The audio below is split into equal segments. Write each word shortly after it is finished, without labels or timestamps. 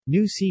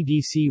New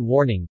CDC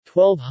warning,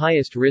 12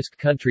 highest risk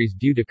countries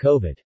due to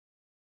COVID.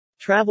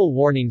 Travel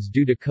warnings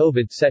due to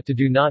COVID set to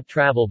do not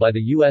travel by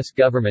the U.S.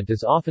 government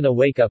is often a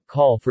wake-up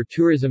call for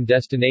tourism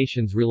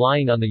destinations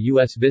relying on the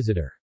U.S.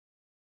 visitor.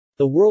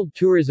 The World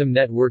Tourism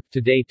Network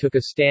today took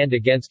a stand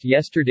against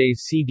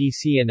yesterday's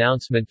CDC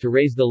announcement to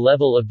raise the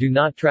level of do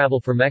not travel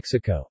for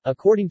Mexico.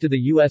 According to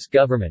the U.S.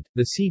 government,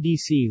 the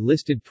CDC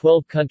listed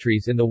 12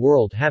 countries in the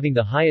world having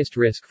the highest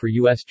risk for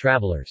U.S.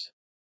 travelers.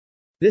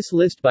 This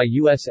list by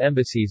U.S.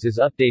 embassies is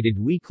updated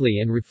weekly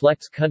and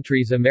reflects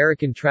countries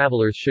American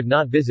travelers should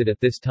not visit at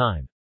this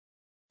time.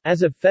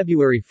 As of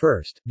February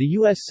 1, the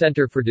U.S.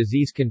 Center for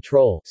Disease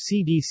Control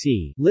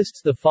 (CDC)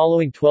 lists the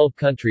following 12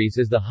 countries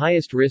as the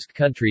highest risk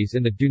countries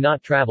in the do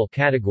not travel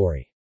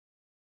category.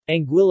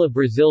 Anguilla,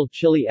 Brazil,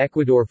 Chile,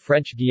 Ecuador,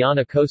 French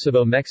Guiana,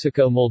 Kosovo,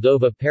 Mexico,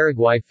 Moldova,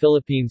 Paraguay,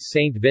 Philippines,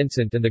 St.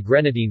 Vincent and the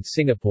Grenadines,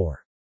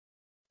 Singapore.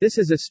 This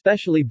is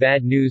especially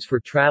bad news for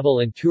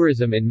travel and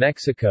tourism in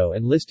Mexico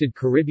and listed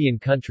Caribbean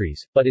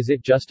countries, but is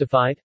it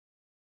justified?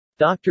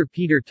 Dr.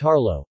 Peter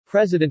Tarlow,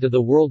 president of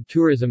the World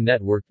Tourism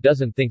Network,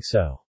 doesn't think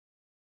so.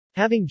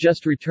 Having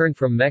just returned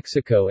from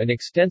Mexico and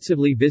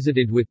extensively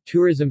visited with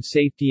tourism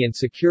safety and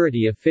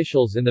security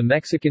officials in the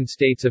Mexican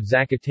states of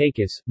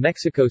Zacatecas,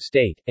 Mexico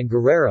State, and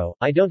Guerrero,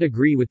 I don't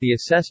agree with the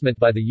assessment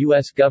by the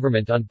U.S.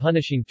 government on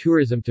punishing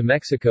tourism to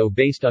Mexico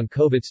based on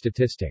COVID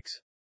statistics.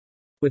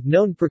 With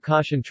known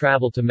precaution,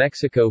 travel to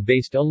Mexico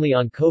based only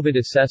on COVID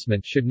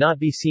assessment should not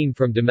be seen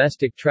from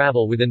domestic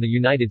travel within the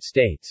United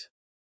States.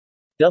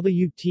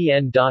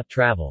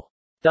 WTN.travel.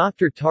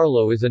 Dr.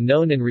 Tarlow is a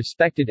known and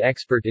respected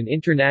expert in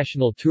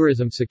international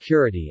tourism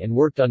security and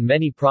worked on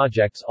many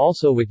projects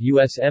also with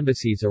U.S.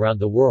 embassies around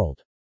the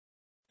world.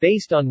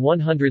 Based on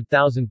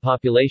 100,000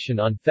 population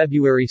on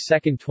February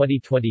 2,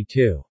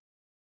 2022.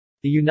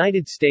 The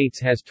United States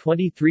has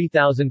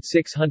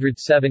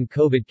 23,607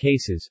 COVID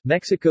cases,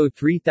 Mexico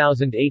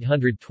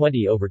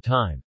 3,820 over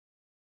time.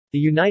 The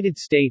United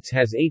States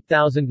has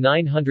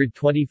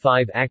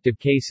 8,925 active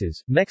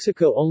cases,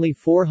 Mexico only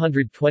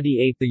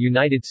 428. The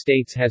United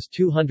States has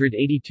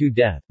 282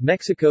 deaths,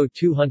 Mexico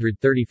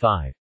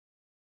 235.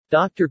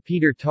 Dr.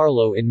 Peter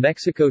Tarlow in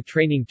Mexico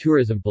training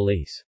tourism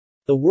police.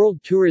 The World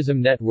Tourism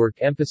Network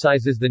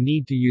emphasizes the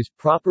need to use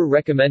proper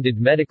recommended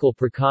medical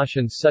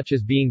precautions such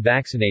as being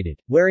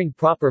vaccinated, wearing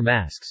proper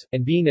masks,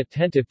 and being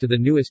attentive to the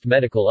newest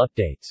medical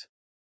updates.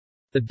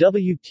 The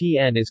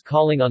WTN is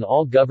calling on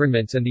all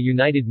governments and the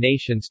United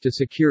Nations to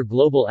secure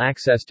global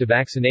access to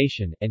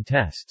vaccination and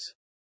tests.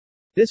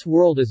 This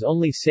world is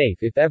only safe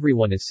if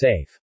everyone is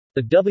safe.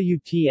 The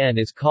WTN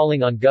is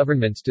calling on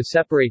governments to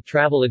separate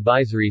travel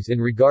advisories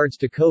in regards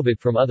to COVID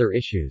from other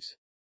issues.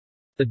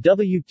 The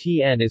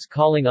WTN is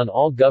calling on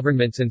all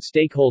governments and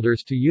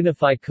stakeholders to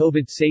unify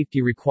COVID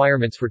safety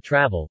requirements for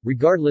travel,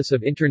 regardless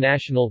of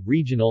international,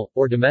 regional,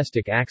 or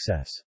domestic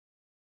access.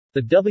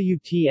 The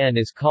WTN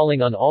is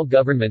calling on all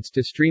governments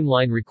to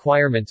streamline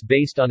requirements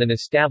based on an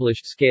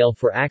established scale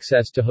for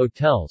access to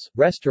hotels,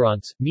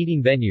 restaurants,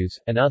 meeting venues,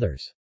 and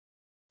others.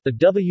 The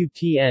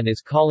WTN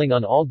is calling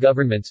on all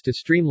governments to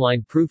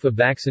streamline proof of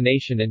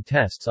vaccination and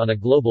tests on a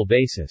global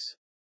basis.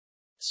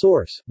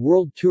 Source: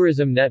 World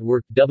Tourism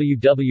Network.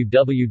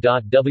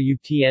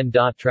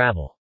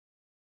 www.wtn.travel